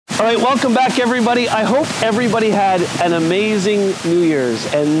All right, welcome back, everybody. I hope everybody had an amazing New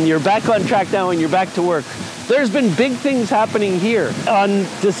Year's and you're back on track now and you're back to work. There's been big things happening here. On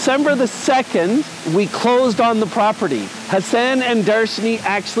December the 2nd, we closed on the property. Hassan and Darshini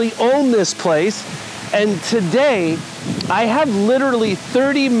actually own this place. And today, I have literally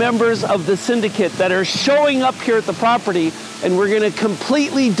 30 members of the syndicate that are showing up here at the property, and we're gonna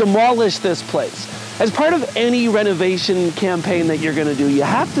completely demolish this place. As part of any renovation campaign that you're gonna do, you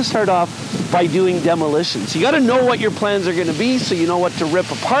have to start off by doing demolition. So you gotta know what your plans are gonna be so you know what to rip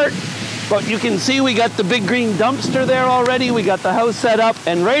apart. But you can see we got the big green dumpster there already. We got the house set up.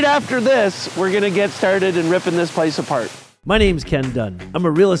 And right after this, we're gonna get started and ripping this place apart. My name's Ken Dunn. I'm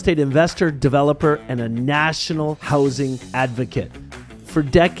a real estate investor, developer, and a national housing advocate. For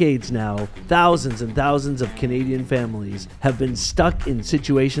decades now, thousands and thousands of Canadian families have been stuck in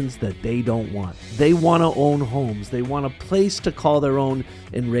situations that they don't want. They want to own homes. They want a place to call their own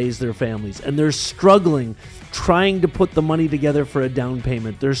and raise their families. And they're struggling trying to put the money together for a down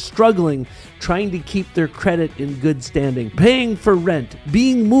payment. They're struggling trying to keep their credit in good standing, paying for rent,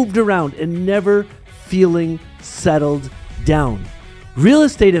 being moved around, and never feeling settled down. Real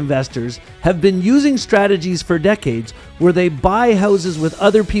estate investors have been using strategies for decades where they buy houses with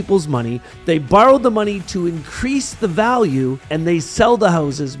other people's money, they borrow the money to increase the value, and they sell the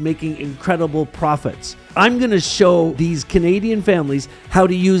houses, making incredible profits. I'm going to show these Canadian families how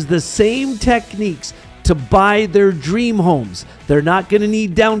to use the same techniques to buy their dream homes. They're not going to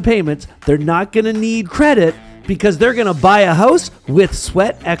need down payments, they're not going to need credit, because they're going to buy a house with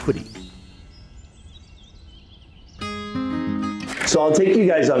sweat equity. So I'll take you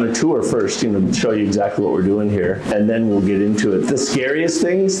guys on a tour first, show you exactly what we're doing here, and then we'll get into it. The scariest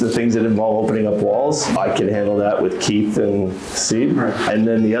things, the things that involve opening up walls, I can handle that with Keith and Steve. And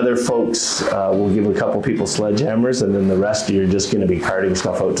then the other folks, we'll give a couple people sledgehammers, and then the rest of you are just gonna be carting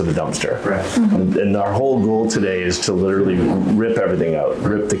stuff out to the dumpster. Right. And our whole goal today is to literally rip everything out.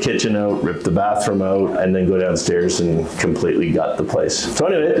 Rip the kitchen out, rip the bathroom out, and then go downstairs and completely gut the place. So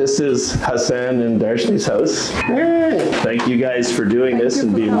anyway, this is Hassan and Darshini's house. Thank you guys for doing this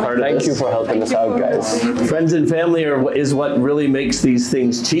and being part of this. Thank you for helping us out, guys. Friends and family is what really makes these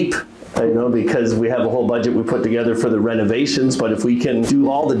things cheap. Because we have a whole budget we put together for the renovations, but if we can do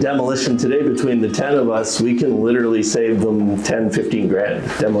all the demolition today between the 10 of us, we can literally save them 10, 15 grand.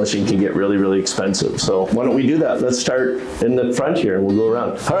 Demolition can get really, really expensive. So why don't we do that? Let's start in the front here and we'll go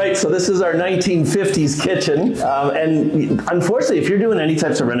around. All right, so this is our 1950s kitchen. And unfortunately, if you're doing any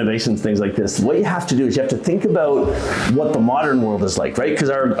types of renovations, things like this, what you have to do is you have to think about what the modern world is like, right? Because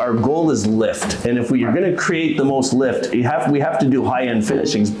our goal is lift. And if you're gonna create the most lift, we have to do high-end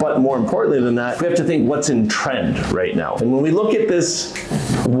finishings, but more importantly than that, we have to think what's in trend right now. And when we look at this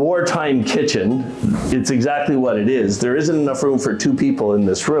wartime kitchen, it's exactly what it is. There isn't enough room for 2 people in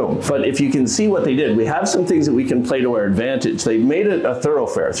this room. But if you can see what they did, we have some things that we can play to our advantage. They've made it a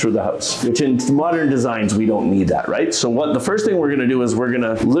thoroughfare through the house, which in modern designs, we don't need that, right? So the first thing we're gonna do is we're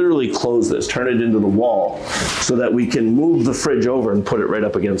gonna literally close this, turn it into the wall, so that we can move the fridge over and put it right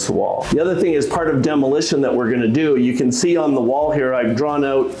up against the wall. The other thing is part of demolition that we're gonna do, you can see on the wall here, I've drawn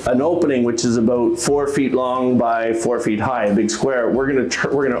out an opening which is about 4 feet long by 4 feet high, a big square. We're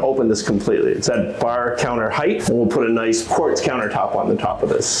gonna open this completely. It's at bar counter height, and we'll put a nice quartz countertop on the top of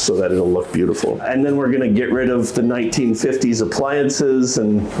this so that it'll look beautiful. And then we're gonna get rid of the 1950s appliances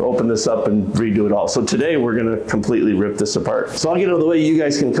and open this up and redo it all. So today we're gonna completely rip this apart. So I'll get out of the way, you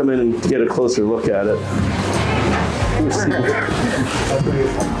guys can come in and get a closer look at it.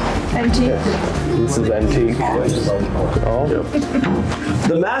 Antique. This is antique. Oh. Yep.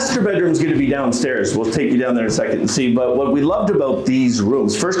 The master bedroom is going to be downstairs. We'll take you down there in a second and see. But what we loved about these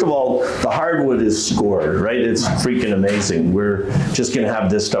rooms, first of all, the hardwood is scored, right? It's freaking amazing. We're just going to have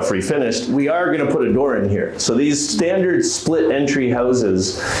this stuff refinished. We are going to put a door in here. So these standard split entry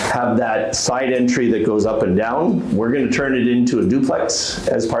houses have that side entry that goes up and down. We're going to turn it into a duplex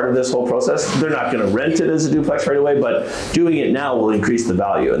as part of this whole process. They're not going to rent it as a duplex right away, but doing it now will increase the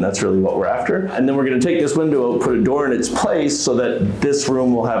value, and that's really what we're after. And then we're going to take this window out, put a door in its place so that this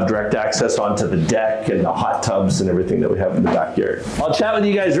room will have direct access onto the deck and the hot tubs and everything that we have in the backyard. I'll chat with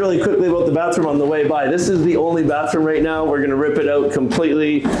you guys really quickly about the bathroom on the way by. This is the only bathroom right now. We're going to rip it out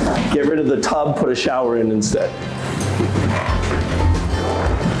completely, get rid of the tub, put a shower in instead.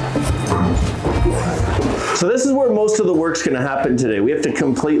 So this is where most of the work's gonna happen today. We have to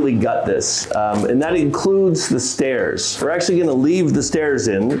completely gut this, and that includes the stairs. We're actually gonna leave the stairs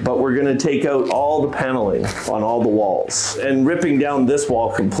in, but we're gonna take out all the paneling on all the walls and ripping down this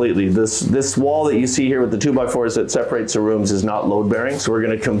wall completely. This wall that you see here with the 2x4s that separates the rooms is not load bearing, so we're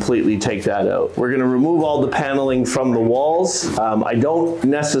gonna completely take that out. We're gonna remove all the paneling from the walls. I don't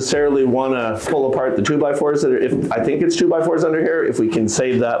necessarily wanna pull apart the 2x4s that are, if I think it's 2x4s under here. If we can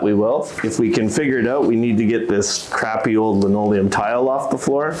save that, we will. If we can figure it out, we need to get this crappy old linoleum tile off the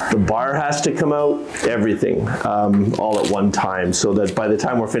floor. The bar has to come out, everything, all at one time, so that by the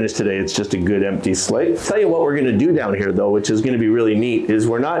time we're finished today, it's just a good empty slate. I'll tell you what we're gonna do down here though, which is gonna be really neat, is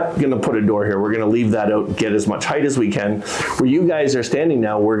we're not gonna put a door here. We're gonna leave that out, get as much height as we can. Where you guys are standing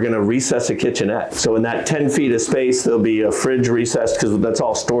now, we're gonna recess a kitchenette. So in that 10 feet of space, there'll be a fridge recessed, because that's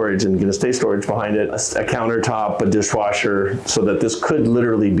all storage and gonna stay storage behind it, a countertop, a dishwasher, so that this could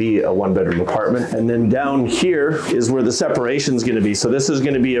literally be a one-bedroom apartment. And then down here is where the separation is going to be. So this is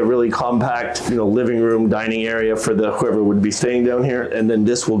going to be a really compact, living room, dining area for whoever would be staying down here. And then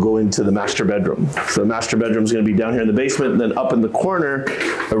this will go into the master bedroom. So the master bedroom is going to be down here in the basement. And then up in the corner,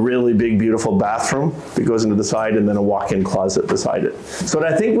 a really big, beautiful bathroom that goes into the side, and then a walk-in closet beside it. So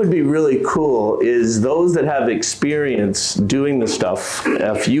what I think would be really cool is those that have experience doing the stuff,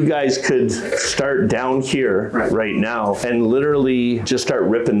 if you guys could start down here right now and literally just start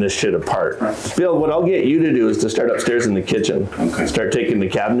ripping this shit apart. Bill, what I'll get you to do is to start upstairs in the kitchen. Okay. Start taking the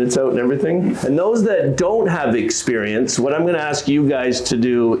cabinets out and everything. And those that don't have experience, what I'm going to ask you guys to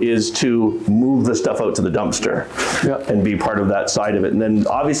do is to move the stuff out to the dumpster and be part of that side of it. And then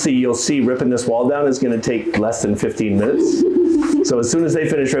obviously you'll see ripping this wall down is going to take less than 15 minutes. So as soon as they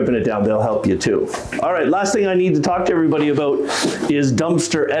finish ripping it down, they'll help you too. All right, last thing I need to talk to everybody about is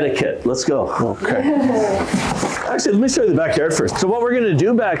dumpster etiquette. Let's go. Okay. Actually, let me show you the backyard first. So what we're gonna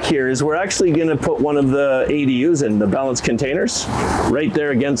do back here is we're actually gonna put one of the ADUs in, the balanced containers, right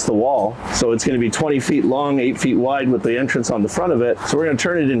there against the wall. So it's gonna be 20 feet long, 8 feet wide with the entrance on the front of it. So we're gonna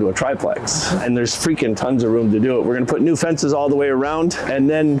turn it into a triplex. And there's freaking tons of room to do it. We're gonna put new fences all the way around. And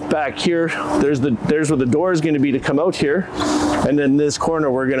then back here, there's where the door is gonna be to come out here. And then this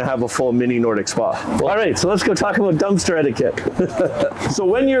corner, we're gonna have a full mini Nordic spa. All right, so let's go talk about dumpster etiquette. So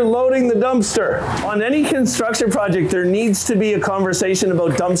when you're loading the dumpster, on any construction project, there needs to be a conversation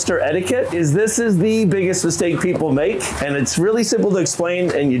about dumpster etiquette. This is the biggest mistake people make, and it's really simple to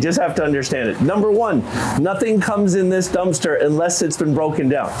explain, and you just have to understand it. Number one, nothing comes in this dumpster unless it's been broken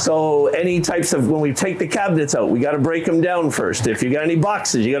down. So any types of, when we take the cabinets out, we gotta break them down first. If you got any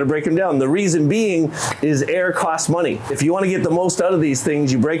boxes, you gotta break them down. The reason being is air costs money. If you wanna get the most out of these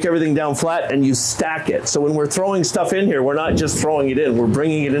things, you break everything down flat and you stack it. So when we're throwing stuff in here, we're not just throwing it in, we're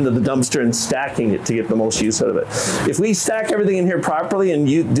bringing it into the dumpster and stacking it to get the most use out of it. If we stack everything in here properly and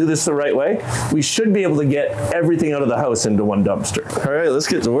you do this the right way, we should be able to get everything out of the house into one dumpster. All right, let's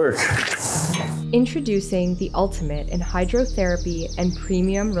get to work. Introducing the ultimate in hydrotherapy and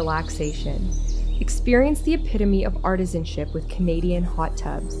premium relaxation. Experience the epitome of artisanship with Canadian hot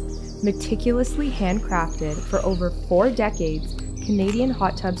tubs. Meticulously handcrafted for over 4 decades, Canadian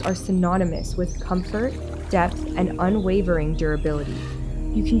hot tubs are synonymous with comfort, depth, and unwavering durability.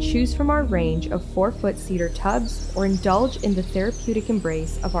 You can choose from our range of 4-foot cedar tubs or indulge in the therapeutic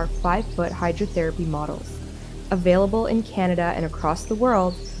embrace of our 5-foot hydrotherapy models. Available in Canada and across the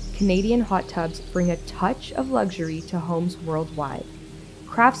world, Canadian hot tubs bring a touch of luxury to homes worldwide.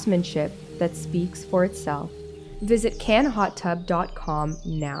 Craftsmanship that speaks for itself. Visit canhottub.com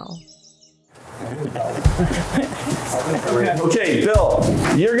now. Okay, Bill,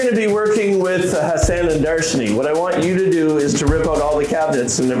 you're going to be working with Hassan and Darshini. What I want you to do is to rip out all the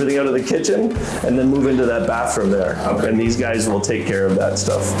cabinets and everything out of the kitchen and then move into that bathroom there. Okay. And these guys will take care of that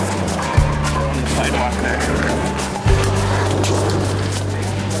stuff. On the sidewalk there.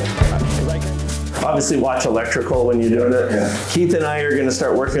 Obviously watch electrical when you're doing it. Yeah. Keith and I are going to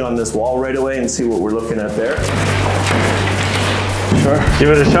start working on this wall right away and see what we're looking at there. Sure. Give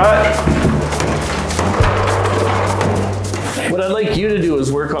it a shot. What I'd like you to do is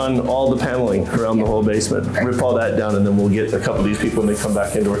work on all the paneling around the whole basement. Rip all that down and then we'll get a couple of these people when they come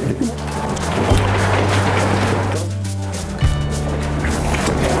back into work.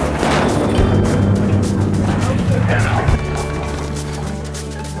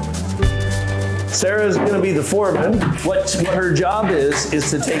 Sarah's going to be the foreman. What her job is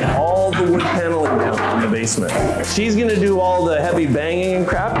to take all the wood paneling down in the basement. She's going to do all the heavy banging and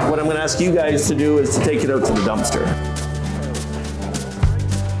crap. What I'm going to ask you guys to do is to take it out to the dumpster.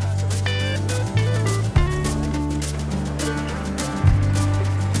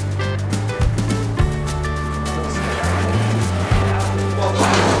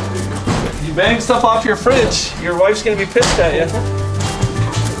 You bang stuff off your fridge, your wife's gonna be pissed at you.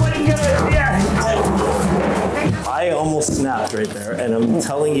 I almost snapped right there, and I'm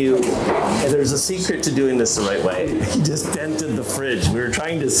telling you, there's a secret to doing this the right way. He just dented the fridge. We were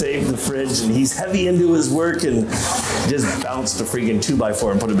trying to save the fridge, and he's heavy into his work, and just bounced a freaking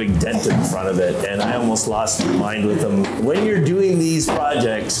 2x4 and put a big dent in front of it, and I almost lost my mind with him. When you're doing these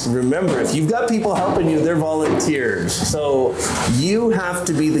projects, remember, if you've got people helping you, they're volunteers. So you have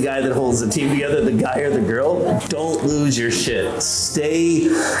to be the guy that holds the team together, the guy or the girl. Don't lose your shit. Stay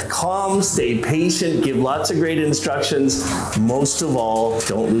calm, stay patient, give lots of great instructions. Most of all,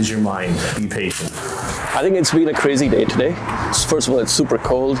 don't lose your mind. Be patient. I think it's been a crazy day today. First of all, it's super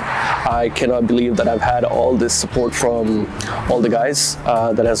cold. I cannot believe that I've had all this support from all the guys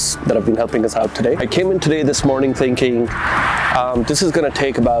that have been helping us out today. I came in today this morning thinking this is going to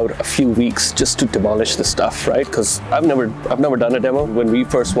take about a few weeks just to demolish this stuff, right? Because I've never done a demo. When we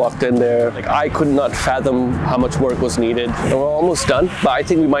first walked in there, like, I could not fathom how much work was needed. And we're almost done, but I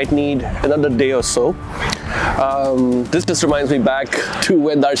think we might need another day or so. This just reminds me back to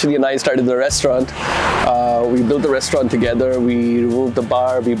when Darshini and I started the restaurant. We built the restaurant together, we removed the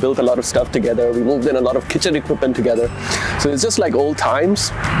bar, we built a lot of stuff together, we moved in a lot of kitchen equipment together. So it's just like old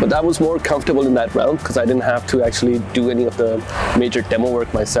times, but that was more comfortable in that realm because I didn't have to actually do any of the major demo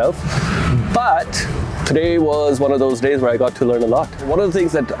work myself. But today was one of those days where I got to learn a lot. One of the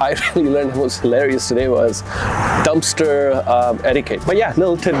things that I really learned was hilarious today was dumpster etiquette. But yeah,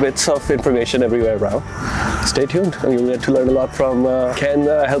 little tidbits of information everywhere around. Stay tuned and you'll get to learn a lot from Ken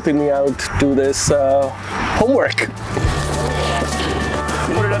helping me out do this homework. Put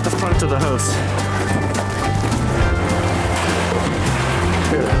it at the front of the house.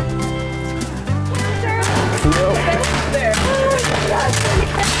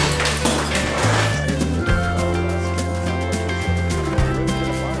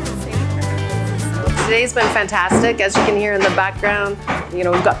 Today's been fantastic, as you can hear in the background. You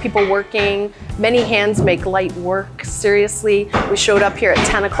know, we've got people working. Many hands make light work, seriously. We showed up here at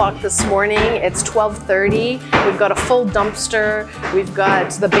 10 o'clock this morning. It's 12:30. We've got a full dumpster. We've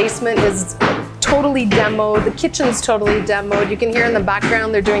got, the basement is totally demoed. The kitchen's totally demoed. You can hear in the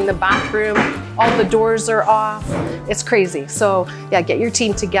background, they're doing the bathroom. All the doors are off. It's crazy. So yeah, get your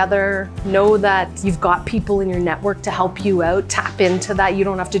team together. Know that you've got people in your network to help you out. Tap into that. You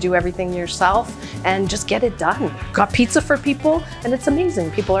don't have to do everything yourself, and just get it done. Got pizza for people, and it's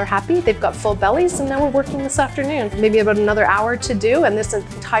amazing. People are happy. They've got full bellies, and now we're working this afternoon. Maybe about another hour to do, and this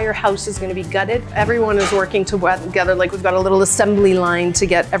entire house is going to be gutted. Everyone is working together. Like, we've got a little assembly line to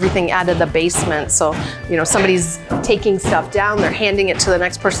get everything out of the basement. So, you know, somebody's taking stuff down, they're handing it to the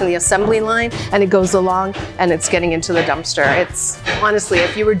next person in the assembly line, and it goes along and it's getting into the dumpster. It's honestly,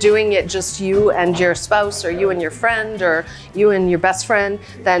 if you were doing it just you and your spouse, or you and your friend, or you and your best friend,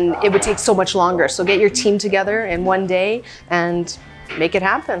 then it would take so much longer. So get your team together in one day and make it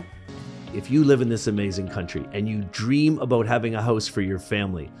happen. If you live in this amazing country and you dream about having a house for your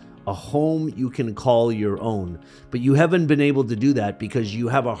family, a home you can call your own, but you haven't been able to do that because you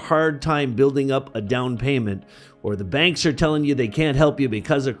have a hard time building up a down payment, or the banks are telling you they can't help you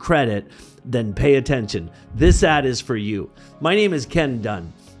because of credit, then pay attention. This ad is for you. My name is Ken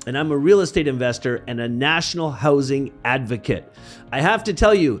Dunn, and I'm a real estate investor and a national housing advocate. I have to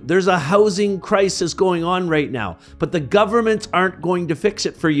tell you, there's a housing crisis going on right now, but the governments aren't going to fix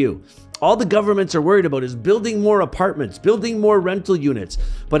it for you. All the governments are worried about is building more apartments, building more rental units.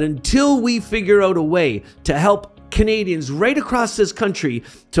 But until we figure out a way to help Canadians right across this country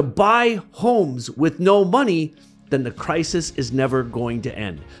to buy homes with no money, then the crisis is never going to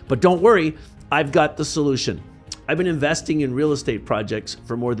end. But don't worry, I've got the solution. I've been investing in real estate projects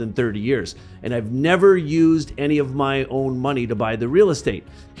for more than 30 years, and I've never used any of my own money to buy the real estate.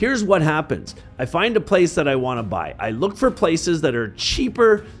 Here's what happens. I find a place that I want to buy. I look for places that are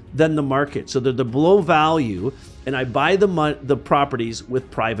cheaper than the market, so they're below value, and I buy the properties with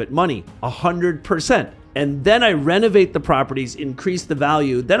private money, 100%. And then I renovate the properties, increase the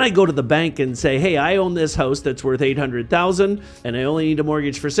value. Then I go to the bank and say, hey, I own this house that's worth $800,000 and I only need a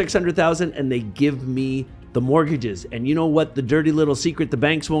mortgage for $600,000, and they give me the mortgages. And you know what the dirty little secret the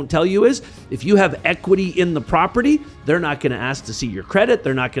banks won't tell you is, if you have equity in the property, they're not going to ask to see your credit.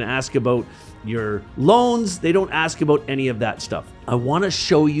 They're not going to ask about your loans. They don't ask about any of that stuff. I want to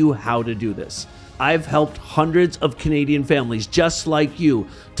show you how to do this. I've helped hundreds of Canadian families just like you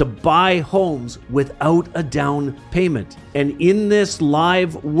to buy homes without a down payment. And in this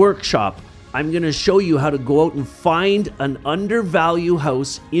live workshop, I'm going to show you how to go out and find an undervalued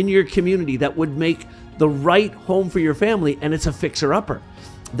house in your community that would make the right home for your family, and it's a fixer-upper.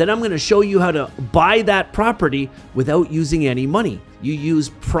 Then I'm going to show you how to buy that property without using any money. You use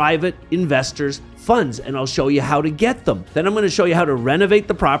private investors' funds, and I'll show you how to get them. Then I'm going to show you how to renovate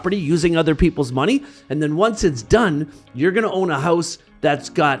the property using other people's money. And then once it's done, you're going to own a house that's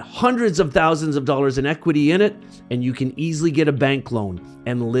got hundreds of thousands of dollars in equity in it, and you can easily get a bank loan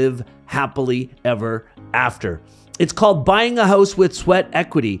and live happily ever after. It's called Buying a House with Sweat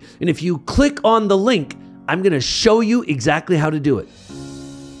Equity. And if you click on the link, I'm going to show you exactly how to do it.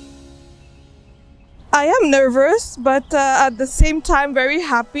 I am nervous, but at the same time very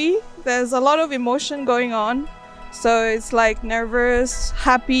happy. There's a lot of emotion going on. So it's like nervous,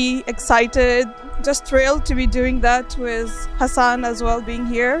 happy, excited, just thrilled to be doing that with Hassan as well being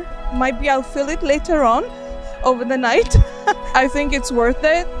here. Maybe I'll feel it later on over the night. I think it's worth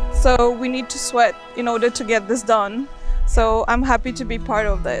it. So we need to sweat in order to get this done. So I'm happy to be part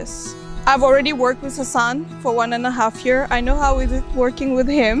of this. I've already worked with Hassan for 1.5 years. I know how it is working with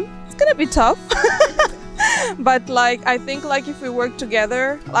him. It's gonna be tough. But like, I think like if we work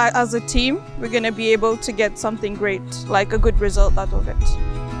together as a team, we're gonna be able to get something great, like a good result out of it.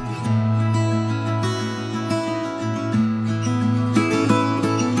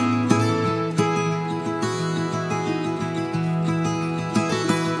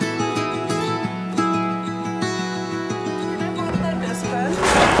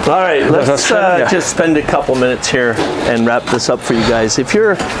 All right, let's just spend a couple minutes here and wrap this up for you guys.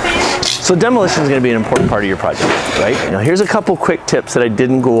 So demolition is going to be an important part of your project, right? Now here's a couple quick tips that I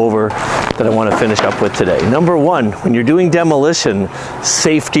didn't go over that I want to finish up with today. Number one, when you're doing demolition,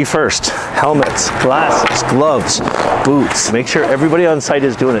 safety first. Helmets, glasses, gloves, boots. Make sure everybody on site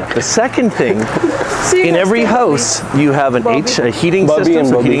is doing it. The second thing, in every house, you have a heating system,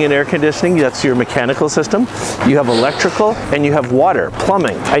 so heating and air conditioning. That's your mechanical system. You have electrical, and you have water,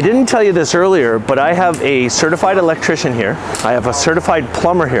 plumbing. I didn't tell you this earlier, but I have a certified electrician here. I have a certified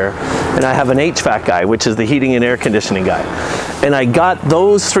plumber here, and I have an HVAC guy, which is the heating and air conditioning guy. And I got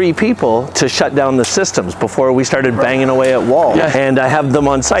those 3 people to shut down the systems before we started banging away at walls. Yeah. And I have them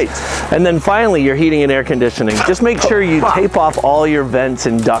on site. And then finally, your heating and air conditioning. Just make sure you tape off all your vents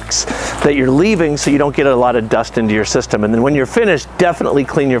and ducts that you're leaving so you don't get a lot of dust into your system. And then when you're finished, definitely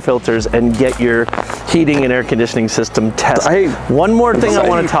clean your filters and get your heating and air conditioning system tested. One more thing I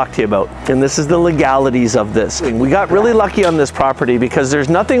want to talk to you about, and this is the legalities of this. We got really lucky on this property because there's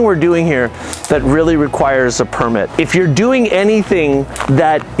nothing we're doing here that really requires a permit. If you're doing anything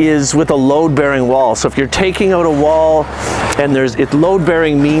that is with a load-bearing wall, so if you're taking out a wall and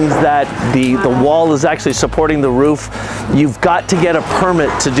load-bearing means that the wall is actually supporting the roof, you've got to get a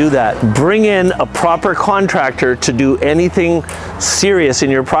permit to do that. Bring in a proper contractor to do anything serious in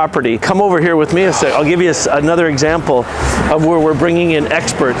your property. Come over here with me a sec. I'll give you another example of where we're bringing in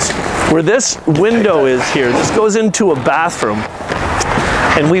experts. Where this window is here, this goes into a bathroom.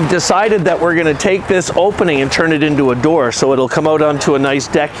 And we've decided that we're going to take this opening and turn it into a door, so it'll come out onto a nice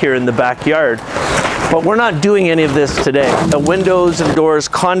deck here in the backyard. But we're not doing any of this today. A windows and doors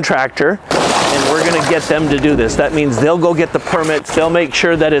contractor, and we're going to get them to do this. That means they'll go get the permits, they'll make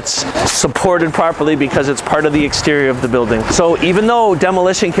sure that it's supported properly because it's part of the exterior of the building. So even though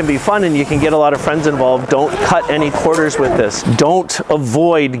demolition can be fun and you can get a lot of friends involved, don't cut any corners with this. Don't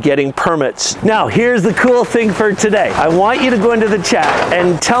avoid getting permits. Now, here's the cool thing for today. I want you to go into the chat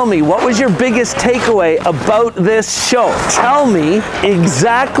and tell me, what was your biggest takeaway about this show? Tell me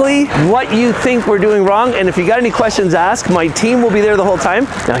exactly what you think we're doing wrong, and if you got any questions, ask. My team will be there the whole time.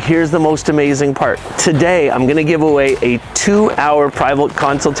 Now here's the most amazing part. Today I'm going to give away a 2-hour private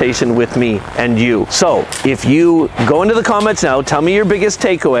consultation with me and you. So if you go into the comments now, tell me your biggest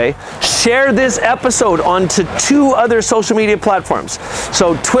takeaway, share this episode onto 2 other social media platforms.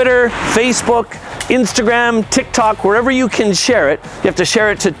 So Twitter, Facebook, Instagram, TikTok, wherever you can share it. You have to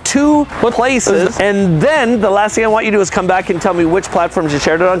share it to 2 places, and then the last thing I want you to do is come back and tell me which platforms you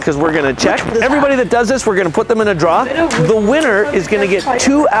shared it on, because we're going to check. Everybody that does this, we're going to put them in a draw. The winner is going to get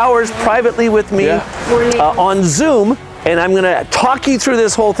 2 hours privately with me on Zoom, and I'm going to talk you through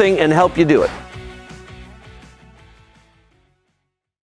this whole thing and help you do it.